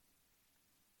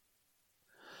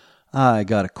I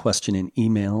got a question in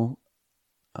email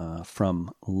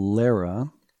from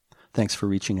Lara. Thanks for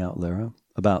reaching out, Lara,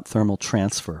 about thermal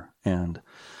transfer and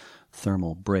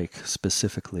thermal break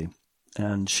specifically.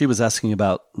 And she was asking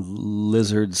about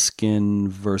lizard skin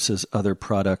versus other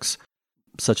products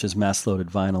such as mass-loaded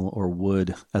vinyl or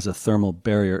wood as a thermal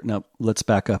barrier. Now, let's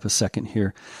back up a second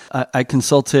here. I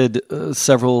consulted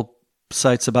several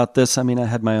sites about this. I mean, I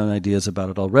had my own ideas about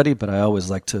it already, but I always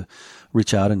like to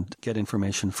reach out and get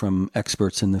information from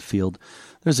experts in the field.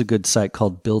 There's a good site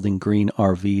called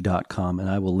buildinggreenrv.com, and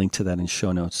I will link to that in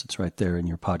show notes. It's right there in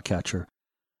your podcatcher.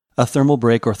 A thermal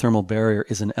break or thermal barrier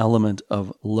is an element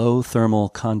of low thermal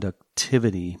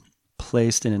conductivity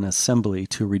placed in an assembly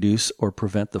to reduce or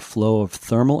prevent the flow of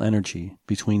thermal energy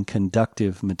between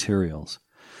conductive materials.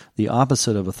 The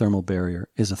opposite of a thermal barrier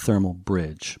is a thermal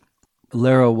bridge.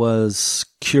 Lara was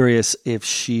curious if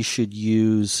she should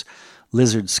use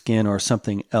lizard skin or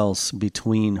something else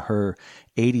between her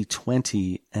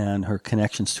 80-20 and her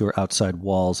connections to her outside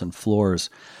walls and floors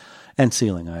and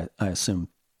ceiling, I assume.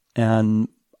 And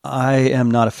I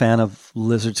am not a fan of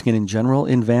lizard skin in general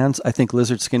in vans. I think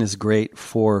lizard skin is great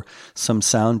for some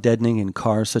sound deadening in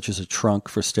cars, such as a trunk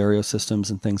for stereo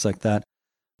systems and things like that.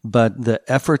 But the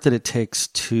effort that it takes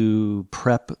to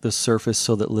prep the surface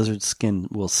so that lizard skin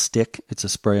will stick, it's a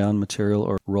spray-on material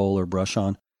or roll or brush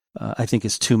on, I think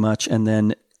is too much. And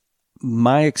then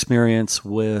my experience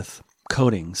with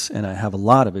coatings, and I have a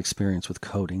lot of experience with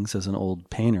coatings as an old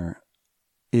painter,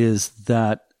 is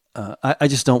that I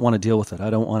just don't want to deal with it. I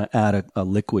don't want to add a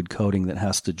liquid coating that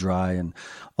has to dry and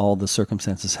all the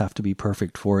circumstances have to be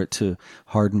perfect for it to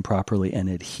harden properly and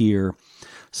adhere.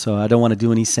 So I don't want to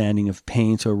do any sanding of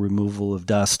paint or removal of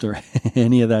dust or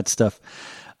any of that stuff.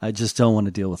 I just don't want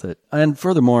to deal with it. And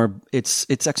furthermore,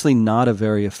 it's actually not a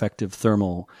very effective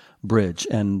thermal bridge.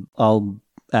 And I'll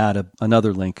add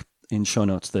another link in show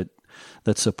notes that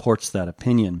supports that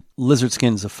opinion. Lizard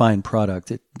skin is a fine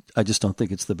product. I just don't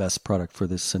think it's the best product for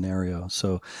this scenario.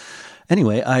 So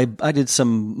anyway, I did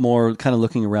some more kind of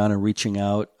looking around and reaching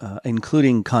out,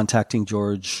 including contacting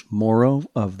George Morrow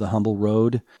of the Humble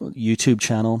Road YouTube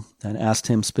channel and asked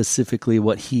him specifically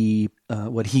what he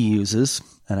uses.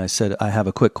 And I said, I have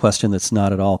a quick question that's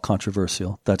not at all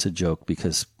controversial. That's a joke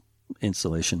because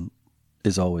insulation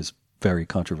is always very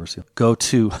controversial. Go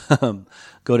to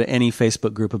any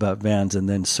Facebook group about vans and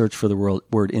then search for the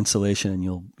word insulation, and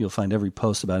you'll find every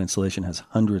post about insulation has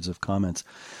hundreds of comments,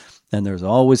 and there's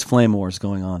always flame wars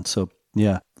going on. So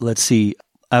yeah, let's see.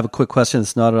 I have a quick question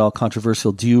that's not at all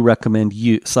controversial. Do you recommend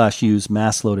use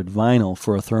mass-loaded vinyl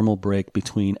for a thermal break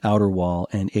between outer wall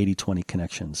and 80-20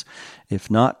 connections?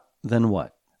 If not, then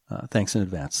what? Thanks in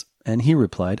advance. And he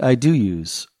replied, I do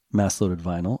use mass-loaded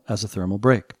vinyl as a thermal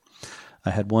break. I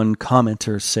had one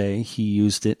commenter say he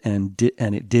used it and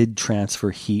it did transfer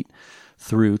heat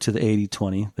through to the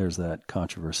 80-20. There's that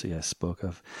controversy I spoke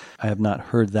of. I have not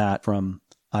heard that from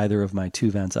either of my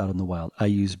two vans out in the wild. I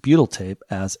use butyl tape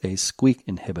as a squeak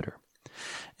inhibitor.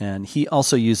 And he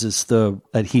also uses the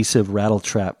adhesive rattle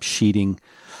trap sheeting,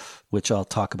 which I'll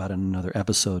talk about in another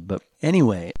episode. But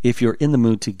anyway, if you're in the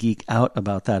mood to geek out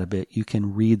about that a bit, you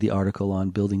can read the article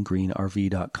on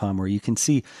buildinggreenrv.com where you can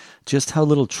see just how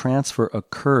little transfer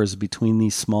occurs between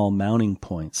these small mounting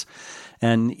points.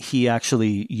 And he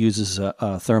actually uses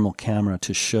a thermal camera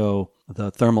to show the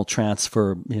thermal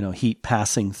transfer, heat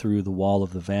passing through the wall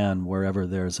of the van wherever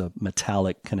there's a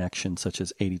metallic connection, such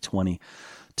as 80-20,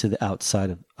 to the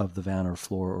outside of the van or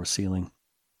floor or ceiling.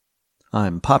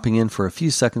 I'm popping in for a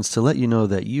few seconds to let you know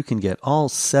that you can get all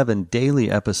 7 daily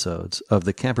episodes of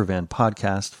the Campervan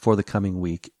podcast for the coming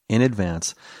week in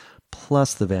advance,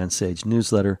 plus the Van Sage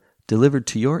newsletter delivered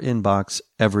to your inbox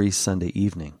every Sunday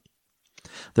evening.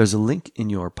 There's a link in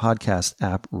your podcast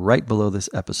app right below this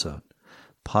episode.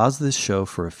 Pause this show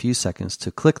for a few seconds to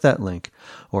click that link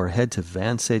or head to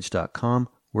vansage.com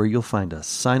where you'll find a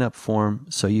sign-up form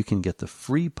so you can get the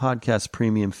free podcast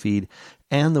premium feed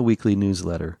and the weekly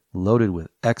newsletter loaded with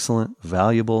excellent,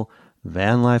 valuable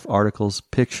van life articles,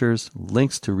 pictures,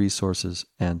 links to resources,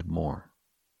 and more.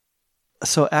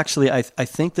 So actually, I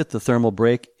think that the thermal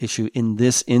break issue in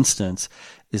this instance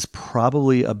is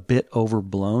probably a bit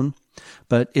overblown.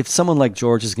 But if someone like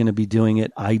George is going to be doing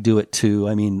it, I do it too.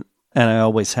 I mean, and I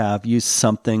always have used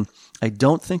something. I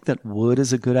don't think that wood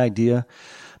is a good idea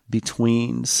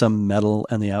between some metal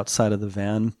and the outside of the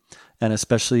van, and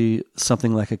especially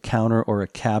something like a counter or a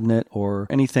cabinet or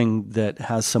anything that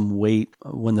has some weight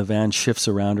when the van shifts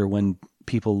around or when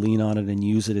people lean on it and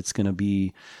use it, it's going to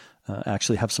be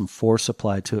actually have some force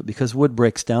applied to it, because wood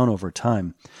breaks down over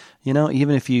time.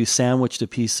 Even if you sandwiched a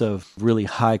piece of really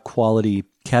high quality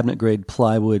cabinet grade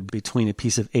plywood between a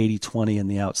piece of 80/20 and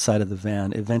the outside of the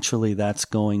van, eventually that's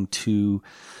going to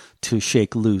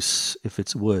shake loose if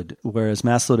it's wood, whereas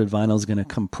mass loaded vinyl is going to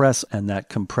compress, and that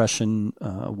compression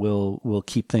will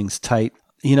keep things tight.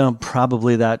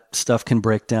 Probably that stuff can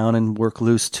break down and work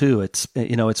loose too. It's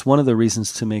one of the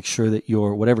reasons to make sure that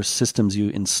your whatever systems you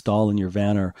install in your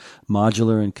van are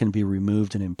modular and can be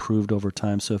removed and improved over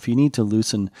time. So if you need to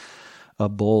loosen a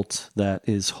bolt that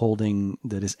is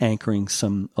anchoring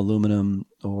some aluminum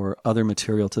or other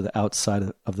material to the outside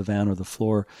of the van or the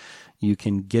floor, you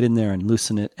can get in there and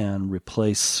loosen it and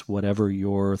replace whatever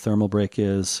your thermal break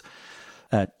is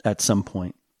at some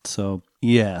point. So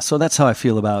that's how I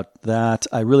feel about that.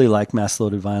 I really like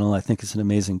mass-loaded vinyl. I think it's an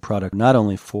amazing product, not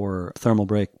only for thermal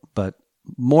break, but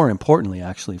more importantly,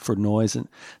 actually, for noise and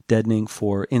deadening,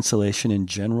 for insulation in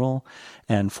general,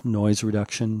 and for noise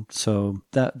reduction. So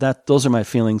those are my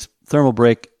feelings. Thermal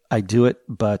break, I do it,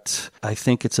 but I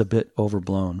think it's a bit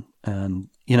overblown. And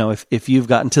if you've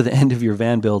gotten to the end of your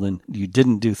van build and you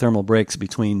didn't do thermal breaks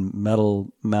between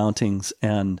metal mountings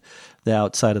and the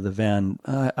outside of the van,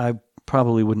 I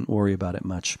probably wouldn't worry about it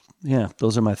much. Yeah,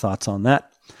 those are my thoughts on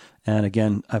that. And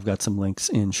again, I've got some links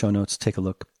in show notes. Take a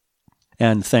look.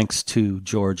 And thanks to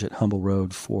George at Humble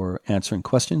Road for answering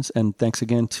questions. And thanks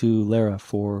again to Lara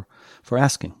for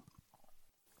asking.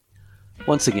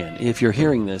 Once again, if you're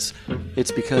hearing this,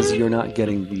 it's because you're not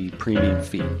getting the premium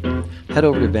feed. Head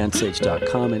over to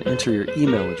vansage.com and enter your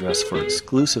email address for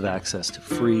exclusive access to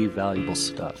free, valuable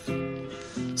stuff.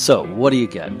 So, what do you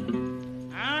get?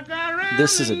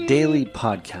 This is a daily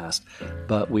podcast,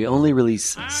 but we only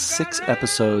release 6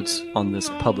 episodes on this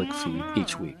public feed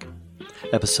each week.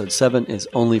 Episode 7 is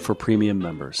only for premium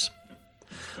members.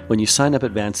 When you sign up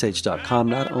at vansage.com,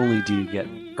 not only do you get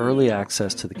early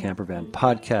access to the Campervan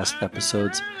podcast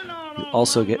episodes, you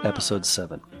also get episode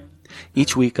 7.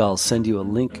 Each week I'll send you a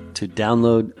link to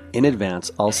download in advance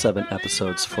all 7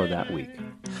 episodes for that week.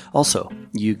 Also,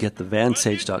 you get the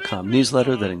vansage.com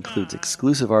newsletter that includes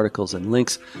exclusive articles and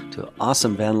links to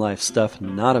awesome van life stuff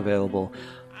not available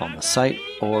on the site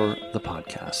or the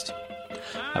podcast.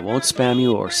 I won't spam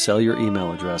you or sell your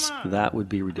email address. That would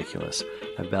be ridiculous.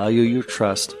 I value your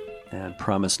trust and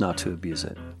promise not to abuse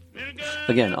it.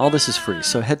 Again, all this is free,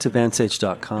 so head to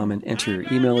vansage.com and enter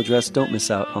your email address. Don't miss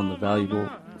out on the valuable,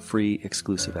 free,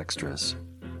 exclusive extras.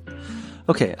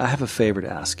 Okay, I have a favor to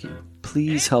ask you.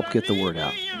 Please help get the word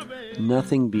out.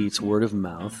 Nothing beats word of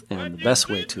mouth, and the best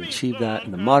way to achieve that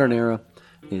in the modern era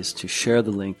is to share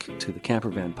the link to the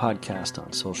Campervan podcast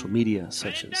on social media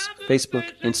such as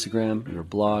Facebook, Instagram, your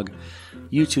blog,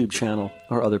 YouTube channel,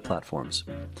 or other platforms.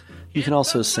 You can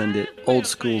also send it old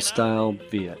school style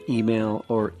via email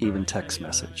or even text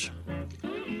message.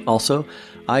 Also,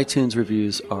 iTunes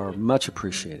reviews are much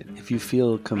appreciated. If you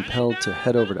feel compelled to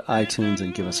head over to iTunes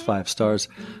and give us 5 stars,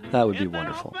 that would be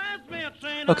wonderful.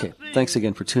 Okay, thanks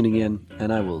again for tuning in,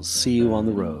 and I will see you on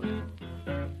the road.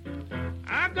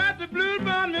 I got the blues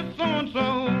about me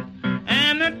so-and-so,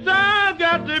 and the dog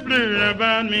got the blues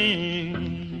about me.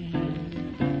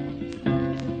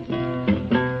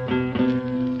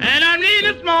 And I need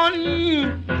this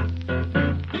morning,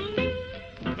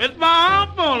 it's my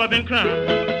heart full, I've been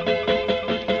crying.